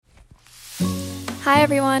Hi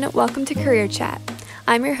everyone, welcome to Career Chat.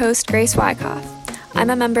 I'm your host, Grace Wyckoff.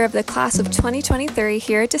 I'm a member of the class of 2023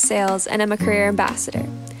 here at DeSales and I'm a career ambassador.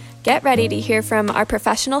 Get ready to hear from our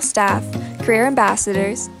professional staff, career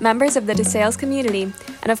ambassadors, members of the DeSales community,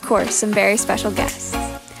 and of course, some very special guests.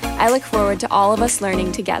 I look forward to all of us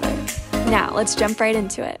learning together. Now, let's jump right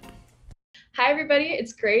into it. Hi everybody,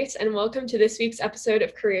 it's Grace and welcome to this week's episode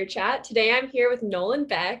of Career Chat. Today I'm here with Nolan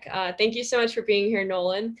Beck. Thank you so much for being here,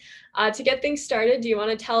 Nolan. To get things started, do you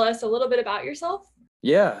want to tell us a little bit about yourself?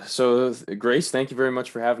 Yeah, so Grace, thank you very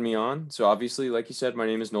much for having me on. So obviously, like you said, my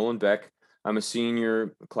name is Nolan Beck. I'm a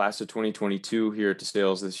senior class of 2022 here at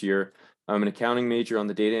DeSales this year. I'm an accounting major on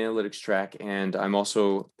the data analytics track, and I'm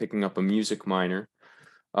also picking up a music minor.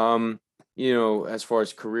 As far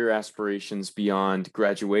as career aspirations beyond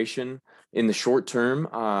graduation, in the short term,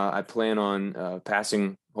 I plan on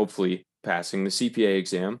hopefully passing the CPA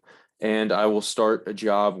exam, and I will start a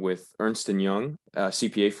job with Ernst & Young, a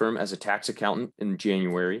CPA firm, as a tax accountant in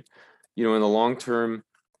January. In the long term,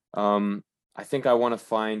 I think I want to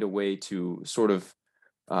find a way to sort of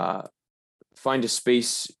find a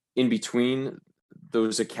space in between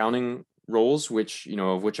those accounting roles,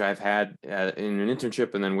 of which I've had in an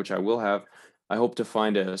internship and then which I will have. I hope to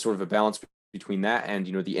find a sort of a balance between that and,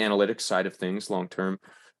 the analytics side of things long term.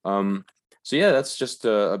 So yeah, that's just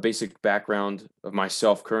a basic background of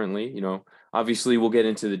myself currently. Obviously we'll get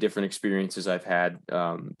into the different experiences I've had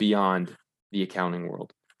beyond the accounting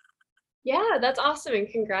world. Yeah, that's awesome. And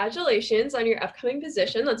congratulations on your upcoming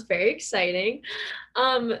position. That's very exciting.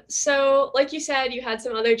 So like you said, you had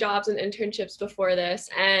some other jobs and internships before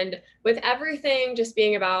this. And with everything just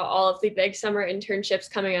being about all of the big summer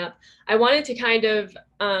internships coming up, I wanted to kind of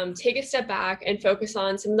take a step back and focus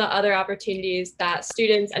on some of the other opportunities that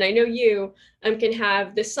students, and I know you, can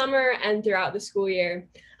have this summer and throughout the school year.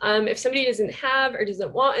 If somebody doesn't have or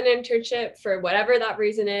doesn't want an internship for whatever that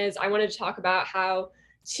reason is, I wanted to talk about how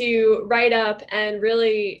to write up and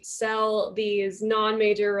really sell these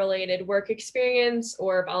non-major related work experience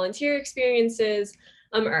or volunteer experiences,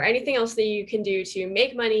 or anything else that you can do to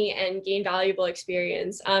make money and gain valuable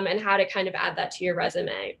experience, and how to kind of add that to your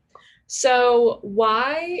resume. So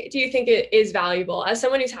why do you think it is valuable, as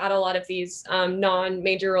someone who's had a lot of these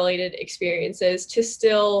non-major related experiences, to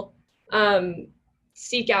still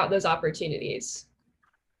seek out those opportunities?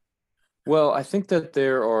 Well, I think that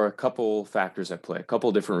there are a couple factors at play, a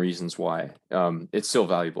couple different reasons why it's still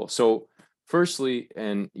valuable. So, firstly,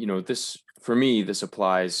 and this for me, this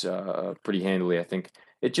applies pretty handily. I think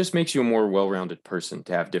it just makes you a more well-rounded person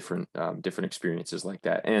to have different experiences like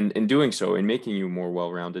that, and in doing so, in making you more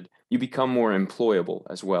well-rounded, you become more employable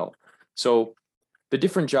as well. So, the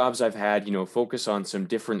different jobs I've had, focus on some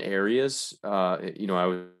different areas. I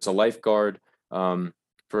was a lifeguard.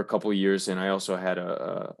 For a couple of years, and I also had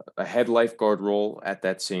a head lifeguard role at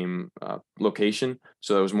that same location.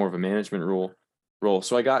 So that was more of a management role.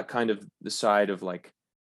 So I got kind of the side of like,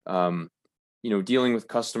 dealing with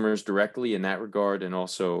customers directly in that regard, and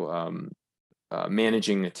also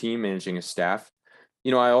managing a team, managing a staff.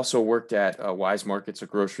 I also worked at Wise Markets, a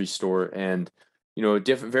grocery store, and a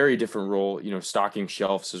very different role. Stocking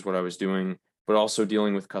shelves is what I was doing, but also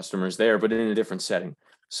dealing with customers there, but in a different setting.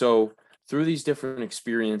 So through these different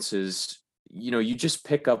experiences, you just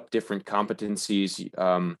pick up different competencies.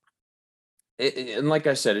 And like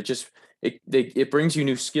I said, it brings you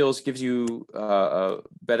new skills, gives you a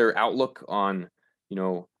better outlook on,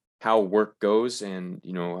 how work goes, and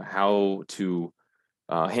how to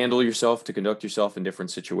handle yourself, to conduct yourself in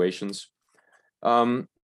different situations. Um,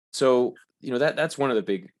 so that's one of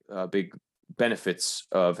the big benefits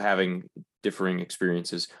of having differing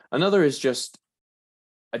experiences. Another is just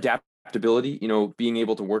adaptability, being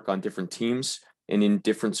able to work on different teams and in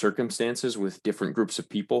different circumstances with different groups of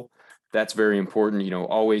people. That's very important,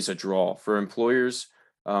 always a draw for employers.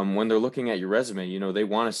 When they're looking at your resume, they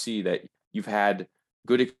want to see that you've had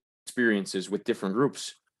good experiences with different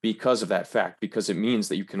groups because of that fact, because it means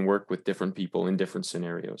that you can work with different people in different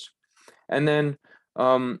scenarios. And then,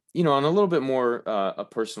 on a little bit more a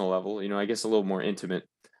personal level, I guess a little more intimate,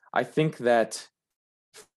 I think that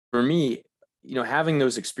for me, having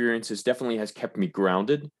those experiences definitely has kept me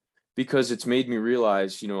grounded, because it's made me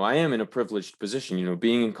realize, I am in a privileged position,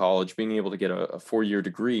 being in college, being able to get a 4-year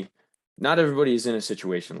degree. Not everybody is in a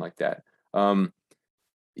situation like that. Um,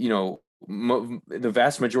 the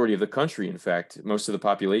vast majority of the country, in fact, most of the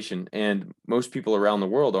population and most people around the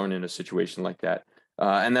world aren't in a situation like that.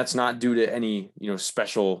 And that's not due to any,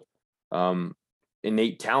 special um,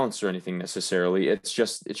 innate talents or anything necessarily. It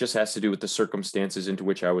just has to do with the circumstances into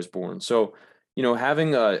which I was born. So,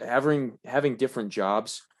 having different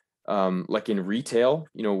jobs, like in retail,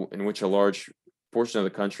 in which a large portion of the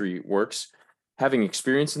country works, having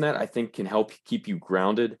experience in that, I think, can help keep you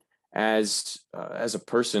grounded as a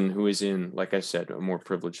person who is in, like I said, a more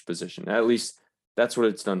privileged position. At least that's what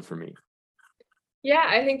it's done for me. Yeah,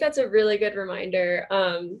 I think that's a really good reminder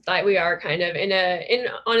that we are kind of in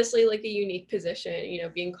honestly like a unique position,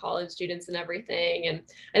 being college students and everything. And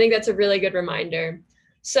I think that's a really good reminder.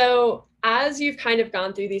 So as you've kind of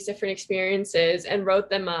gone through these different experiences and wrote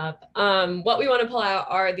them up, what we want to pull out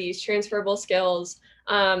are these transferable skills,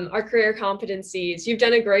 our career competencies. You've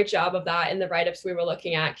done a great job of that in the write-ups we were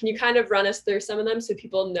looking at. Can you kind of run us through some of them so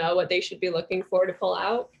people know what they should be looking for to pull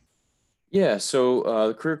out? Yeah, so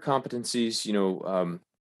the career competencies,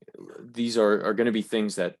 these are going to be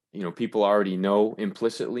things that people already know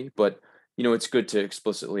implicitly, but it's good to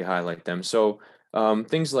explicitly highlight them. So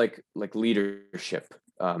things like leadership,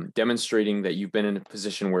 demonstrating that you've been in a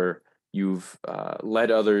position where you've led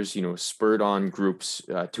others, spurred on groups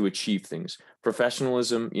to achieve things.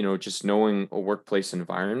 Professionalism, just knowing a workplace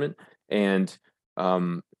environment and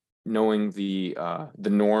knowing the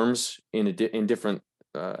norms in different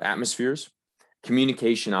atmospheres.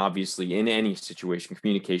 Communication, obviously, in any situation,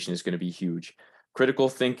 communication is going to be huge. Critical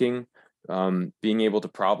thinking, being able to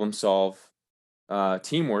problem solve,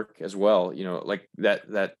 teamwork as well. Like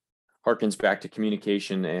that harkens back to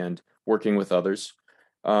communication and working with others.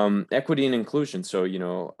 Equity and inclusion. So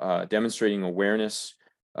demonstrating awareness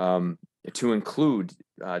to include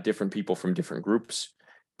different people from different groups.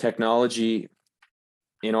 Technology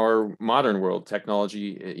in our modern world,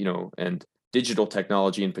 technology, and digital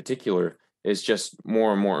technology in particular is just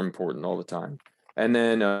more and more important all the time. And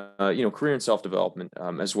then, career and self-development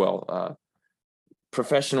as well.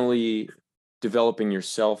 Professionally developing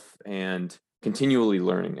yourself and continually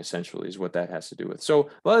learning essentially is what that has to do with. So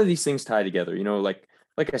a lot of these things tie together,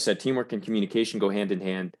 like I said, teamwork and communication go hand in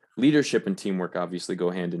hand. Leadership and teamwork obviously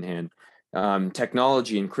go hand in hand.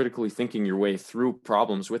 Technology and critically thinking your way through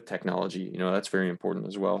problems with technology, that's very important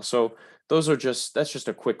as well. So that's just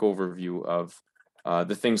a quick overview of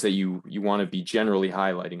the things that you want to be generally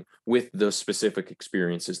highlighting with the specific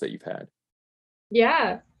experiences that you've had.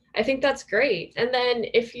 Yeah, I think that's great. And then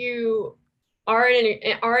if you are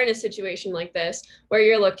in a situation like this where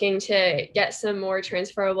you're looking to get some more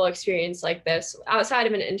transferable experience like this outside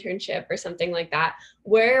of an internship or something like that,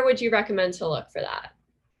 where would you recommend to look for that?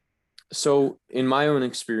 So in my own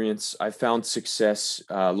experience, I found success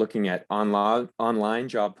looking at online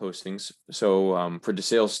job postings. So for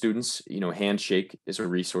DeSales students, Handshake is a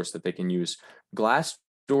resource that they can use.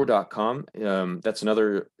 Glassdoor.com, that's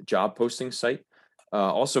another job posting site,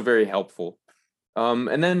 also very helpful.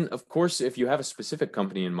 And then, of course, if you have a specific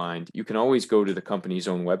company in mind, you can always go to the company's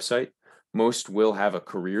own website. Most will have a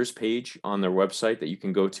careers page on their website that you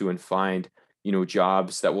can go to and find,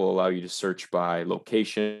 jobs that will allow you to search by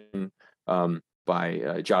location,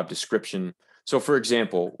 by job description. So, for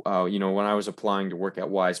example, when I was applying to work at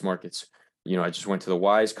Wise Markets, I just went to the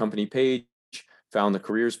Wise company page, found the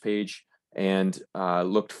careers page, and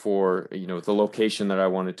looked for, the location that I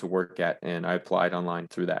wanted to work at, and I applied online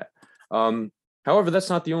through that. However, that's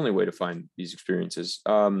not the only way to find these experiences.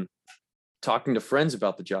 Talking to friends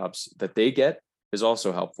about the jobs that they get is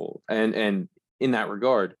also helpful. And in that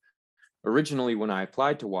regard, originally when I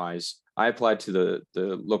applied to Wise, I applied to the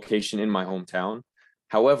location in my hometown.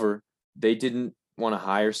 However, they didn't want to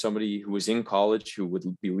hire somebody who was in college who would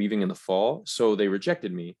be leaving in the fall, so they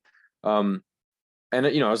rejected me. And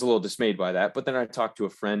I was a little dismayed by that. But then I talked to a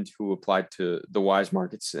friend who applied to the Wise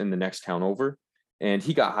Markets in the next town over, and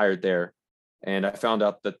he got hired there. And I found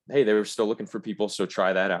out that, hey, they were still looking for people, so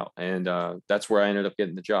try that out. And that's where I ended up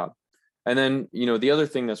getting the job. And then, the other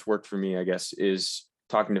thing that's worked for me, I guess, is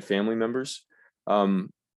talking to family members.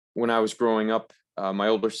 When I was growing up, my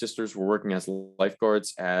older sisters were working as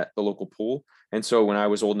lifeguards at the local pool. And so when I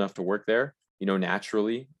was old enough to work there,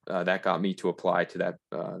 naturally, that got me to apply to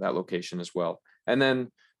that location as well. And then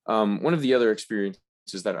one of the other experiences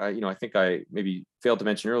that I think I maybe failed to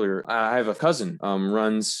mention earlier, I have a cousin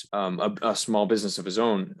runs a small business of his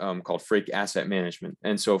own called Frake Asset Management.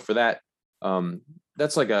 And so for that,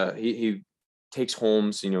 that's like he takes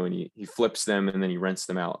homes, and he flips them and then he rents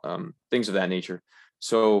them out, things of that nature.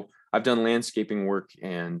 So I've done landscaping work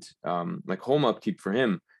and like home upkeep for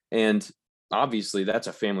him. And obviously that's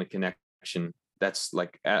a family connection that's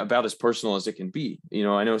like about as personal as it can be.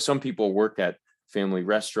 I know some people work at family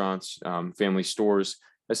restaurants, family stores.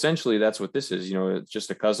 Essentially, that's what this is. It's just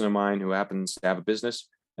a cousin of mine who happens to have a business,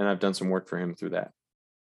 and I've done some work for him through that.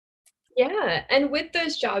 Yeah, and with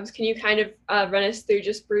those jobs, can you kind of run us through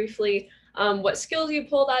just briefly what skills you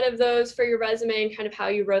pulled out of those for your resume and kind of how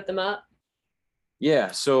you wrote them up?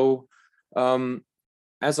 Yeah. So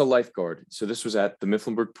as a lifeguard, so this was at the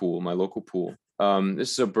Mifflinburg pool, my local pool.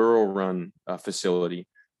 This is a borough-run facility,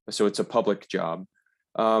 so it's a public job.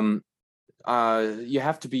 Um, you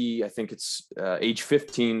have to be, I think it's age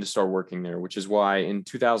 15 to start working there, which is why in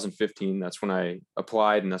 2015, that's when I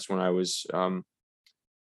applied, and that's when I was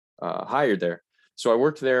hired there. So I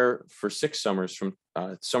worked there for 6 summers, from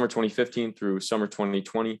summer 2015 through summer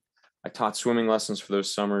 2020. I taught swimming lessons for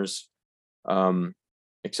those summers,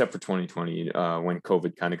 except for 2020 when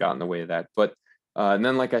COVID kind of got in the way of that. But and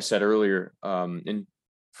then, like I said earlier,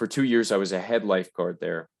 for 2 years I was a head lifeguard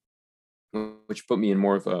there, which put me in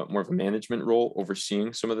more of a management role,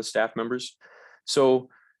 overseeing some of the staff members. So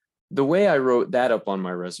the way I wrote that up on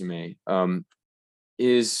my resume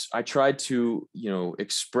is I tried to,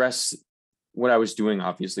 express what I was doing,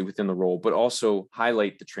 obviously within the role, but also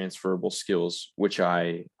highlight the transferable skills which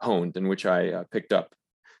I honed and which I picked up.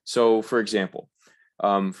 So, for example,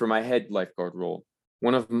 for my head lifeguard role,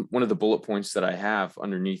 one of the bullet points that I have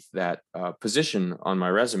underneath that position on my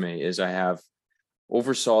resume is I have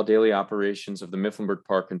oversaw daily operations of the Mifflinburg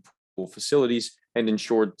Park and pool facilities and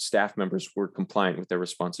ensured staff members were compliant with their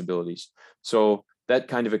responsibilities. So that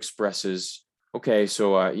kind of expresses, okay,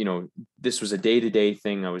 so this was a day-to-day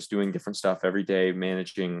thing. I was doing different stuff every day,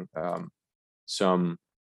 managing some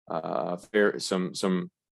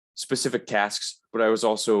specific tasks, but I was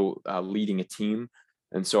also leading a team.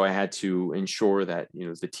 And so I had to ensure that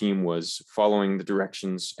the team was following the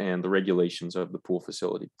directions and the regulations of the pool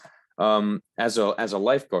facility. As a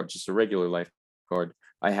lifeguard, just a regular lifeguard,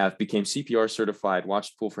 I became CPR certified,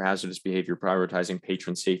 watched pool for hazardous behavior, prioritizing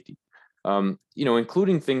patron safety,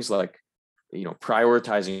 including things like,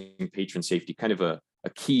 prioritizing patron safety, kind of a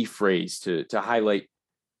key phrase to highlight,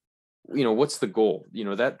 what's the goal,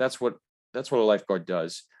 that's what a lifeguard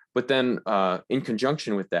does. But then in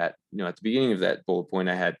conjunction with that, at the beginning of that bullet point,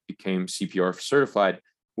 I became CPR certified,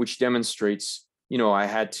 which demonstrates, I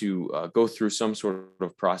had to go through some sort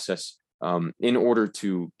of process in order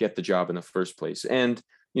to get the job in the first place. And,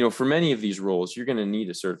 for many of these roles, you're going to need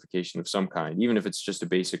a certification of some kind, even if it's just a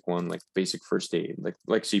basic one, like basic first aid,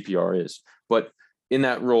 like CPR is. But in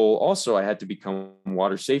that role, also, I had to become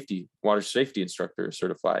water safety instructor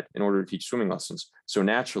certified in order to teach swimming lessons. So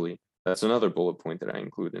naturally, that's another bullet point that I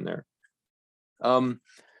include in there.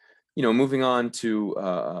 Moving on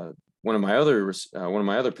to one of my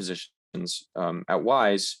other positions at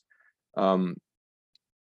Wise.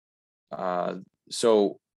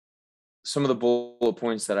 So some of the bullet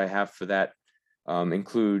points that I have for that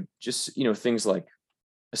include just things like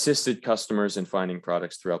assisted customers in finding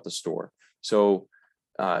products throughout the store. So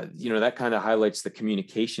that kind of highlights the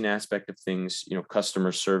communication aspect of things.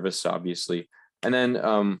 Customer service, obviously, and then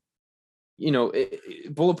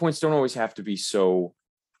bullet points don't always have to be so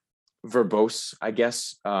verbose, I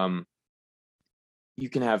guess. You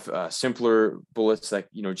can have simpler bullets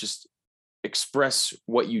that just express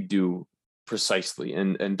what you do precisely,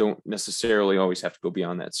 and don't necessarily always have to go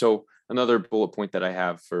beyond that. So another bullet point that I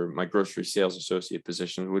have for my grocery sales associate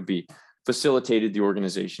position would be facilitated the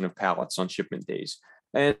organization of pallets on shipment days.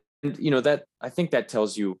 And that, I think that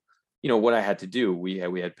tells you what I had to do. We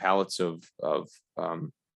had pallets of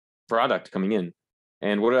product coming in,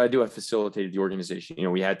 and what did I do? I facilitated the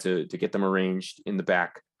organization. We had to get them arranged in the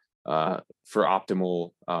back for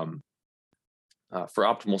optimal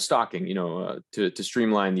stocking, to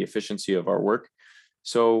streamline the efficiency of our work.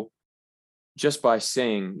 So just by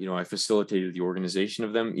saying, I facilitated the organization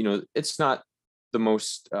of them, it's not the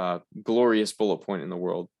most glorious bullet point in the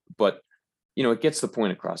world, but it gets the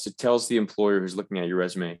point across. It tells the employer who's looking at your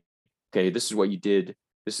resume, okay, this is what you did.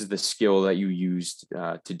 This is the skill that you used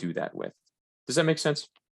to do that with. Does that make sense?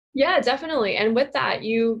 Yeah, definitely. And with that,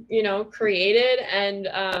 you created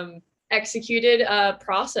and executed a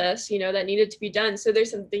process, that needed to be done. So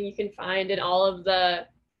there's something you can find in all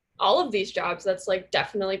of these jobs that's like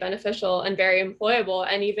definitely beneficial and very employable.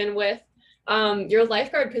 And even with your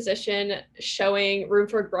lifeguard position showing room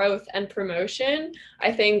for growth and promotion,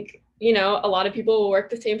 I think a lot of people will work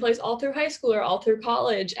the same place all through high school or all through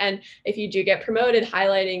college. And if you do get promoted,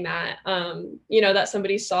 highlighting that, that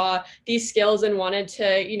somebody saw these skills and wanted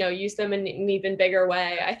to, use them in an even bigger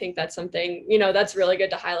way. I think that's something, that's really good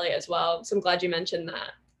to highlight as well. So I'm glad you mentioned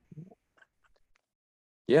that.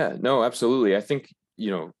 Yeah, no, absolutely. I think,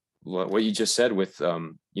 what you just said with,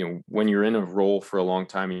 when you're in a role for a long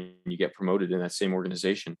time and you get promoted in that same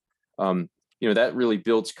organization, that really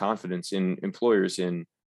builds confidence in employers in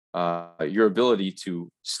your ability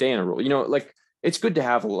to stay in a role. Like, it's good to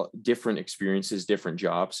have different experiences, different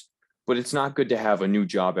jobs, but it's not good to have a new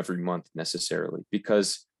job every month necessarily,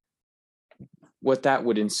 because what that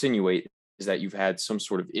would insinuate is that you've had some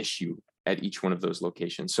sort of issue at each one of those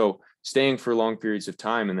locations. So staying for long periods of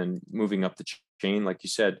time and then moving up the chain, like you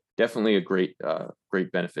said, definitely a great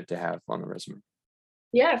benefit to have on the resume.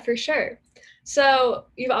 Yeah, for sure. So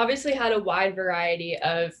you've obviously had a wide variety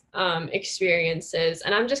of experiences,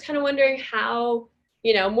 and I'm just kind of wondering how,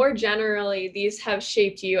 more generally, these have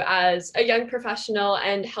shaped you as a young professional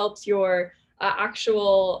and helped your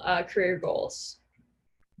actual career goals.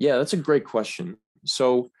 Yeah, that's a great question.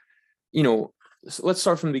 So, let's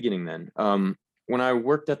start from the beginning then. When I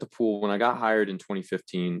worked at the pool, when I got hired in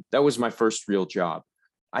 2015, that was my first real job.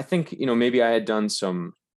 I think, maybe I had done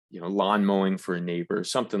some, lawn mowing for a neighbor,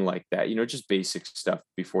 something like that, just basic stuff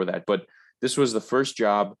before that. But this was the first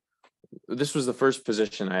job. This was the first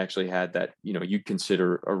position I actually had that, you'd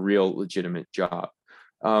consider a real legitimate job.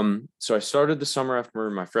 So I started the summer after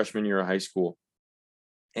my freshman year of high school.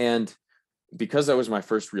 And because that was my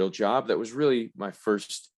first real job, that was really my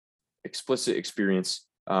first explicit experience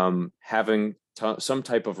having some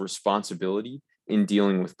type of responsibility in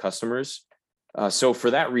dealing with customers. So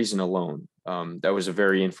for that reason alone, that was a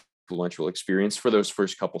very influential experience for those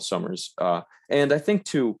first couple summers. And I think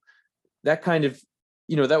too, that kind of,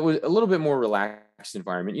 that was a little bit more relaxed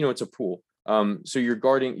environment. It's a pool. So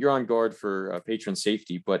you're on guard for patron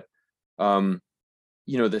safety, but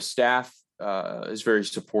the staff is very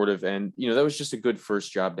supportive, and that was just a good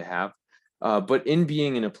first job to have. But in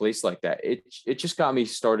being in a place like that, it just got me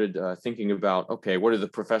started thinking about, okay, what are the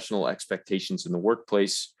professional expectations in the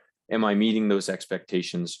workplace? Am I meeting those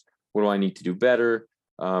expectations? What do I need to do better?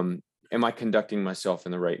 Am I conducting myself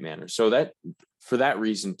in the right manner? So that, for that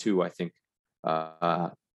reason too, I think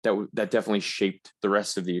that definitely shaped the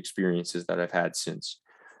rest of the experiences that I've had since.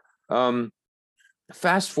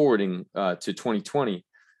 Fast forwarding to 2020,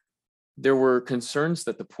 there were concerns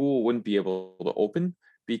that the pool wouldn't be able to open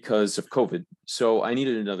because of COVID. So I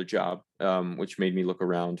needed another job, which made me look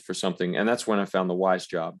around for something. And that's when I found the Wise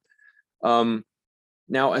job.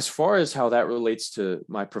 Now, as far as how that relates to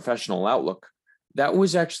my professional outlook, that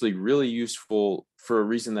was actually really useful for a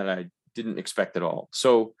reason that I didn't expect at all.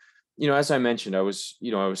 So, as I mentioned, I was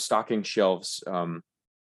stocking shelves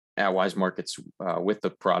at Wise Markets with the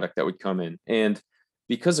product that would come in. And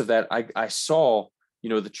because of that, I saw,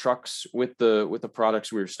 the trucks with the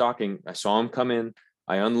products we were stocking. I saw them come in.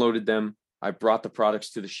 I unloaded them. I brought the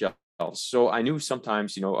products to the shelves. So I knew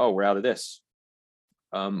sometimes, oh, we're out of this.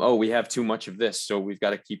 Oh, we have too much of this. So we've got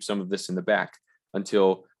to keep some of this in the back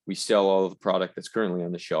until we sell all of the product that's currently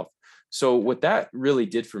on the shelf. So what that really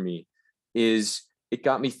did for me is it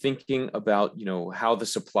got me thinking about, how the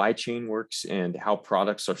supply chain works and how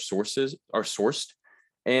products are sourced,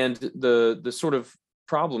 and the sort of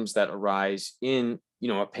problems that arise in,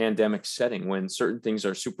 a pandemic setting when certain things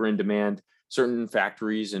are super in demand, certain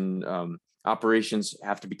factories and operations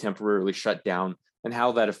have to be temporarily shut down, and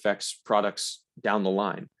how that affects products down the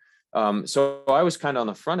line. So I was kind of on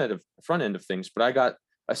the front end of things, but I got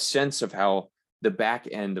a sense of how the back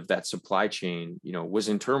end of that supply chain, was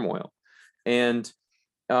in turmoil. And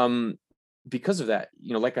because of that,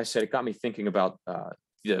 like I said, it got me thinking about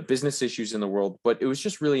the business issues in the world, but it was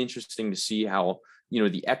just really interesting to see how,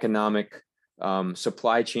 the economic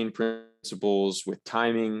supply chain principles with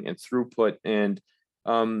timing and throughput, and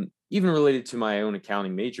even related to my own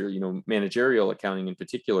accounting major, managerial accounting in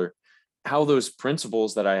particular, how those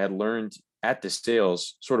principles that I had learned at the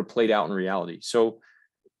sales sort of played out in reality. So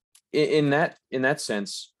in that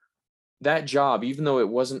sense, that job, even though it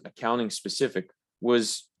wasn't accounting specific,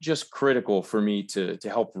 was just critical for me to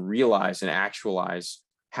help realize and actualize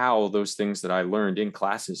how those things that I learned in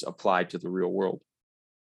classes applied to the real world.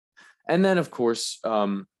 And then, of course,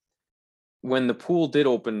 when the pool did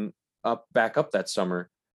open back up that summer,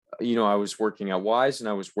 I was working at Wise and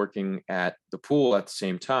I was working at the pool at the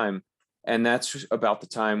same time. And that's about the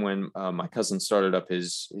time when my cousin started up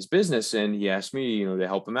his business, and he asked me, to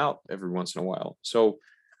help him out every once in a while. So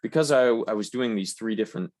because I was doing these three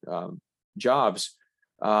different jobs,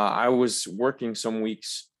 I was working some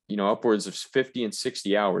weeks, upwards of 50 and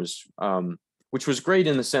 60 hours, which was great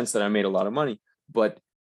in the sense that I made a lot of money, but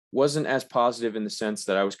wasn't as positive in the sense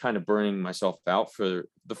that I was kind of burning myself out for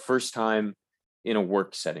the first time in a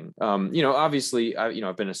work setting. Obviously,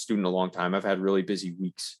 I've been a student a long time. I've had really busy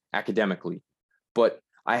weeks academically, but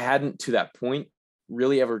I hadn't to that point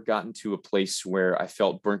really ever gotten to a place where I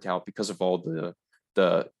felt burnt out because of all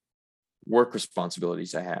the work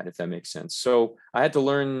responsibilities I had, if that makes sense. So I had to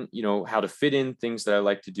learn, how to fit in things that I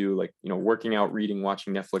like to do, like, working out, reading,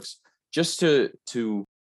 watching Netflix, just to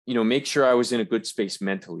make sure I was in a good space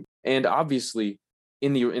mentally. And obviously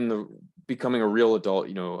in the becoming a real adult,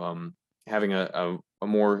 having a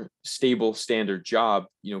more stable standard job,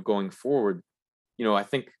 going forward, I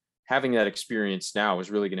think having that experience now is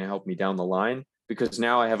really going to help me down the line, because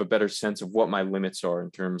now I have a better sense of what my limits are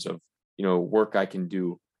in terms of, work I can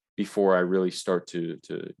do before I really start to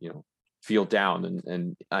feel down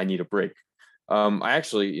and I need a break. I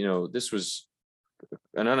actually, this was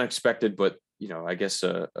an unexpected, but I guess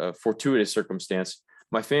a fortuitous circumstance.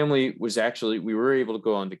 My family we were able to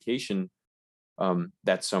go on vacation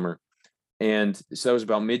that summer. And so that was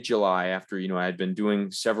about mid-July, after, I had been doing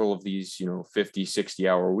several of these, 50,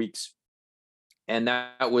 60-hour weeks. And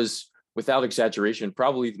that was, without exaggeration,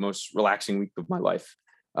 probably the most relaxing week of my life,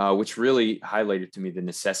 which really highlighted to me the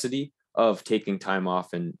necessity of taking time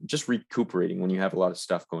off and just recuperating when you have a lot of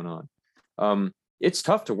stuff going on. It's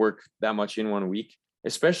tough to work that much in 1 week,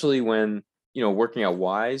 especially when, working at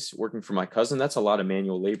Wise, working for my cousin, that's a lot of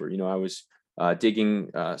manual labor. I was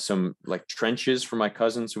digging some like trenches for my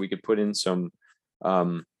cousin so we could put in some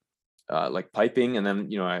like piping, and then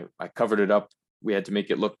I covered it up. We had to make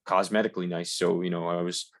it look cosmetically nice, so I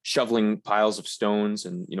was shoveling piles of stones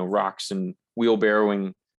and rocks and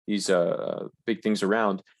wheelbarrowing these big things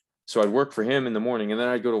around. So I'd work for him in the morning, and then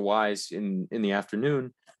I'd go to Wise in the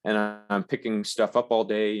afternoon, and I'm picking stuff up all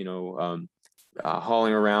day,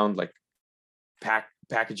 hauling around like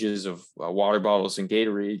packages of water bottles and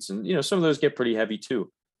Gatorades, and some of those get pretty heavy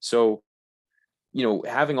too. So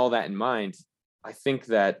having all that in mind, I think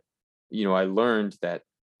that I learned that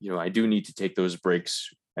I do need to take those breaks,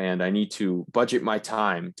 and I need to budget my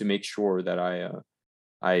time to make sure that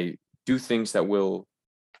I do things that will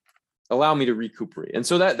allow me to recuperate. And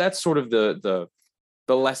so that's sort of the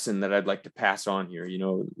lesson that I'd like to pass on here,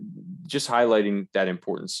 just highlighting that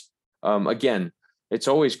importance. Again, it's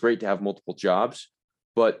always great to have multiple jobs,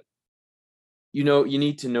 but you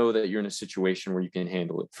need to know that you're in a situation where you can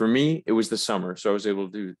handle it. For me, it was the summer, so I was able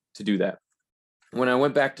to do that. When I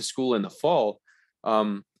went back to school in the fall,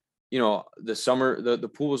 the summer, the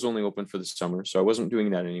pool was only open for the summer, so I wasn't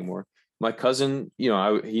doing that anymore. My cousin,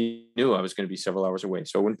 he knew I was going to be several hours away,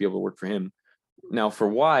 so I wouldn't be able to work for him. Now for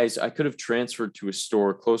Wise, I could have transferred to a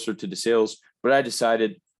store closer to DeSales, but I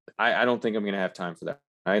decided I don't think I'm going to have time for that.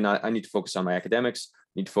 I need to focus on my academics.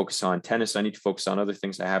 I need to focus on tennis. I need to focus on other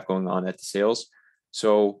things I have going on at DeSales.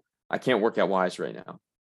 So I can't work at Wise right now.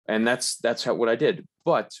 And that's what I did.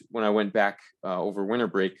 But when I went back over winter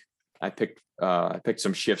break, I picked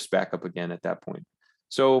some shifts back up again at that point.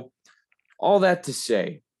 So all that to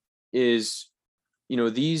say is,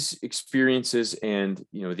 these experiences and,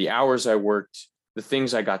 the hours I worked, the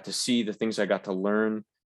things I got to see, the things I got to learn,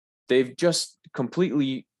 they've just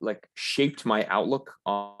completely like shaped my outlook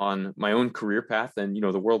on my own career path and,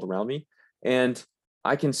 the world around me. And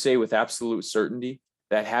I can say with absolute certainty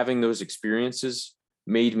that having those experiences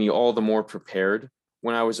made me all the more prepared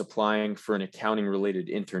when I was applying for an accounting related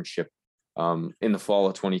internship in the fall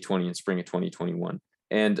of 2020 and spring of 2021.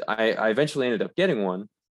 And I eventually ended up getting one,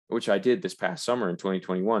 which I did this past summer in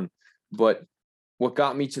 2021. But what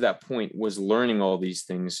got me to that point was learning all these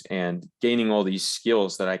things and gaining all these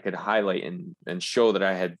skills that I could highlight and show that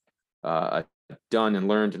I had done and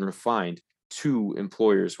learned and refined to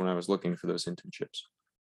employers when I was looking for those internships.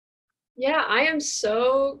 Yeah, I am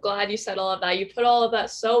so glad you said all of that. You put all of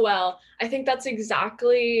that so well. I think that's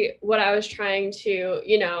exactly what I was trying to,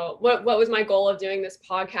 what was my goal of doing this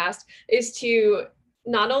podcast, is to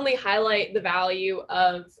not only highlight the value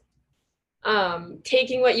of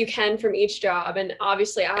taking what you can from each job, and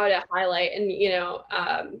obviously I would highlight and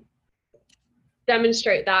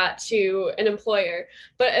demonstrate that to an employer,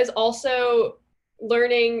 but as also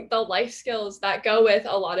learning the life skills that go with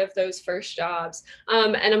a lot of those first jobs.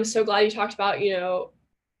 And I'm so glad you talked about,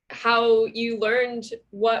 how you learned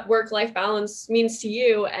what work-life balance means to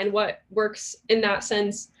you and what works in that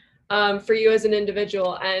sense for you as an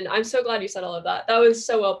individual. And I'm so glad you said all of that. That was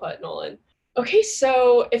so well put, Nolan. Okay,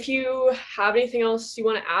 so if you have anything else you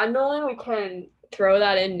want to add, Nolan, we can throw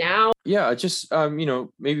that in now. Yeah, just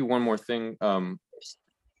maybe one more thing.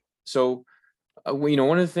 So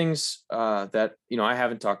one of the things that I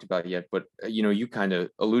haven't talked about yet, but you kind of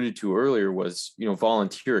alluded to earlier was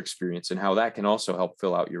volunteer experience and how that can also help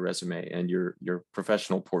fill out your resume and your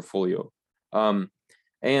professional portfolio.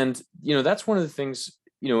 And that's one of the things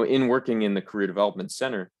in working in the Career Development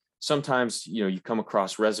Center. Sometimes you come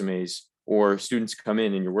across resumes or students come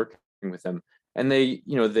in and you're working with them, and they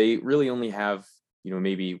really only have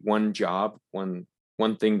maybe one job, one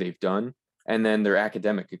thing they've done, and then their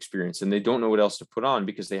academic experience, and they don't know what else to put on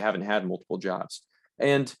because they haven't had multiple jobs.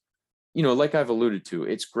 And like I've alluded to,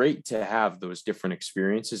 it's great to have those different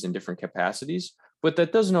experiences in different capacities, but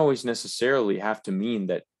that doesn't always necessarily have to mean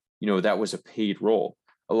that that was a paid role.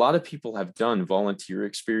 A lot of people have done volunteer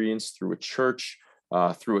experience through a church,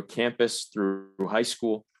 through a campus, through high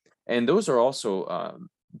school, And those are also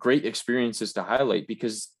great experiences to highlight,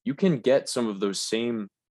 because you can get some of those same,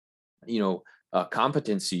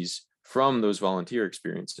 competencies from those volunteer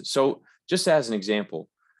experiences. So just as an example,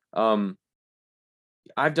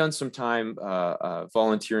 I've done some time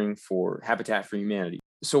volunteering for Habitat for Humanity.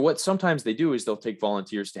 So what sometimes they do is they'll take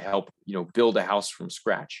volunteers to help, build a house from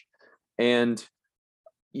scratch. And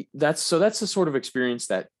that's the sort of experience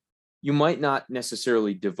that you might not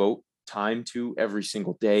necessarily devote time to every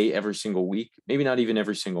single day, every single week, maybe not even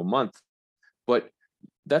every single month. But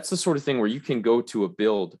that's the sort of thing where you can go to a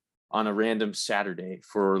build on a random Saturday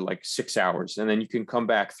for like 6 hours, and then you can come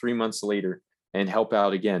back 3 months later and help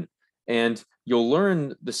out again. And you'll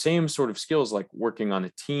learn the same sort of skills, like working on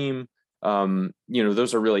a team.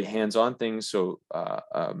 Those are really hands-on things. So,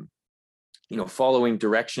 following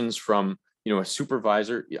directions from, a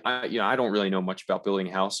supervisor. I don't really know much about building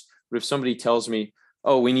a house, but if somebody tells me,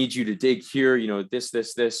 oh, we need you to dig here,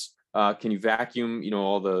 this, can you vacuum,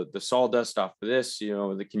 all the sawdust off of this,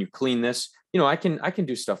 can you clean this? I can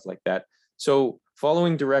do stuff like that. So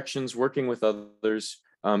following directions, working with others,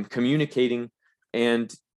 communicating,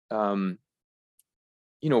 and,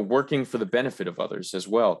 working for the benefit of others as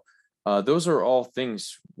well. Those are all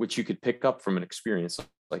things which you could pick up from an experience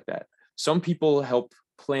like that. Some people help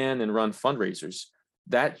plan and run fundraisers.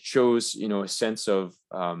 That shows, a sense of,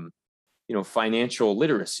 financial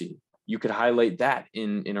literacy. You could highlight that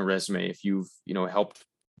in a resume if you've, helped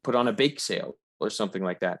put on a bake sale or something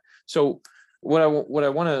like that. So what I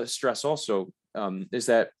want to stress also is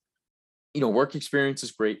that, work experience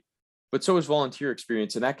is great, but so is volunteer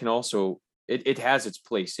experience. And that can also, it has its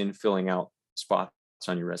place in filling out spots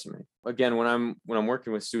on your resume. Again, when I'm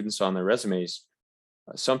working with students on their resumes,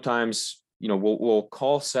 sometimes, we'll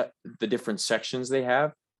call the different sections they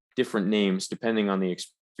have different names depending on the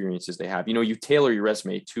experiences they have. You tailor your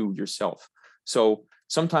resume to yourself. So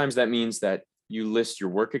sometimes that means that you list your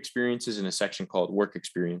work experiences in a section called work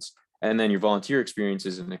experience, and then your volunteer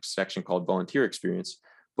experiences in a section called volunteer experience.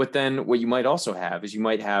 But then what you might also have is you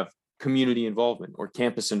might have community involvement or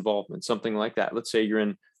campus involvement, something like that. Let's say you're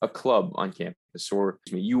in a club on campus, or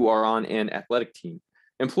you are on an athletic team.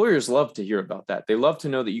 Employers love to hear about that. They love to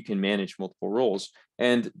know that you can manage multiple roles.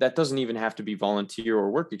 And that doesn't even have to be volunteer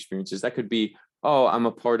or work experiences. That could be, oh, I'm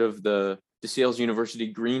a part of the DeSales University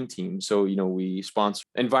Green Team. So, we sponsor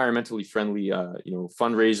environmentally friendly,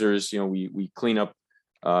 fundraisers. We clean up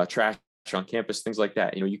trash on campus, things like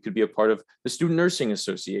that. You could be a part of the Student Nursing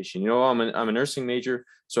Association. I'm a nursing major,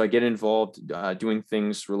 so I get involved doing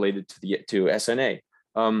things related to SNA.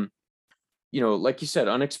 Like you said,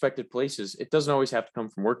 unexpected places. It doesn't always have to come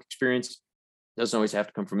from work experience. It doesn't always have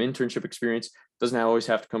to come from internship experience. It doesn't always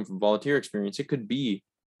have to come from volunteer experience. It could be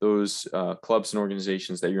those clubs and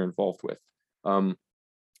organizations that you're involved with.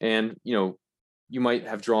 And you might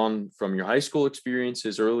have drawn from your high school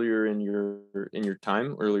experiences earlier in your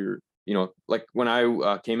time earlier. Like when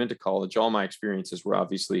I came into college, all my experiences were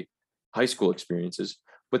obviously high school experiences.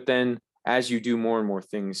 But then as you do more and more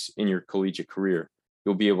things in your collegiate career,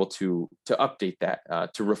 you'll be able to update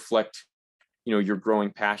that to reflect, your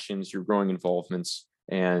growing passions, your growing involvements,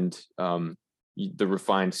 and the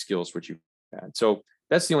refined skills which you've had. So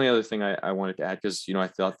that's the only other thing I wanted to add, because, I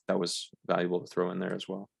thought that was valuable to throw in there as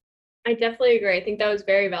well. I definitely agree. I think that was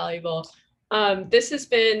very valuable. This has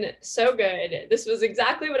been so good. This was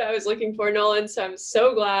exactly what I was looking for, Nolan. So I'm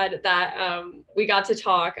so glad that we got to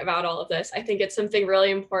talk about all of this. I think it's something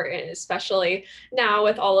really important, especially now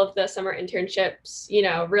with all of the summer internships,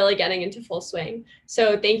 really getting into full swing.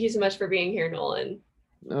 So thank you so much for being here, Nolan.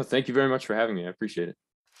 No, thank you very much for having me. I appreciate it.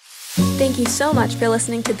 Thank you so much for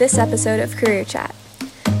listening to this episode of Career Chat.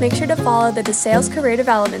 Make sure to follow the DeSales Career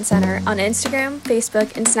Development Center on Instagram,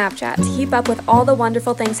 Facebook, and Snapchat to keep up with all the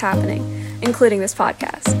wonderful things happening, including this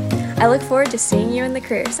podcast. I look forward to seeing you in the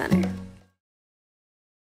Career Center.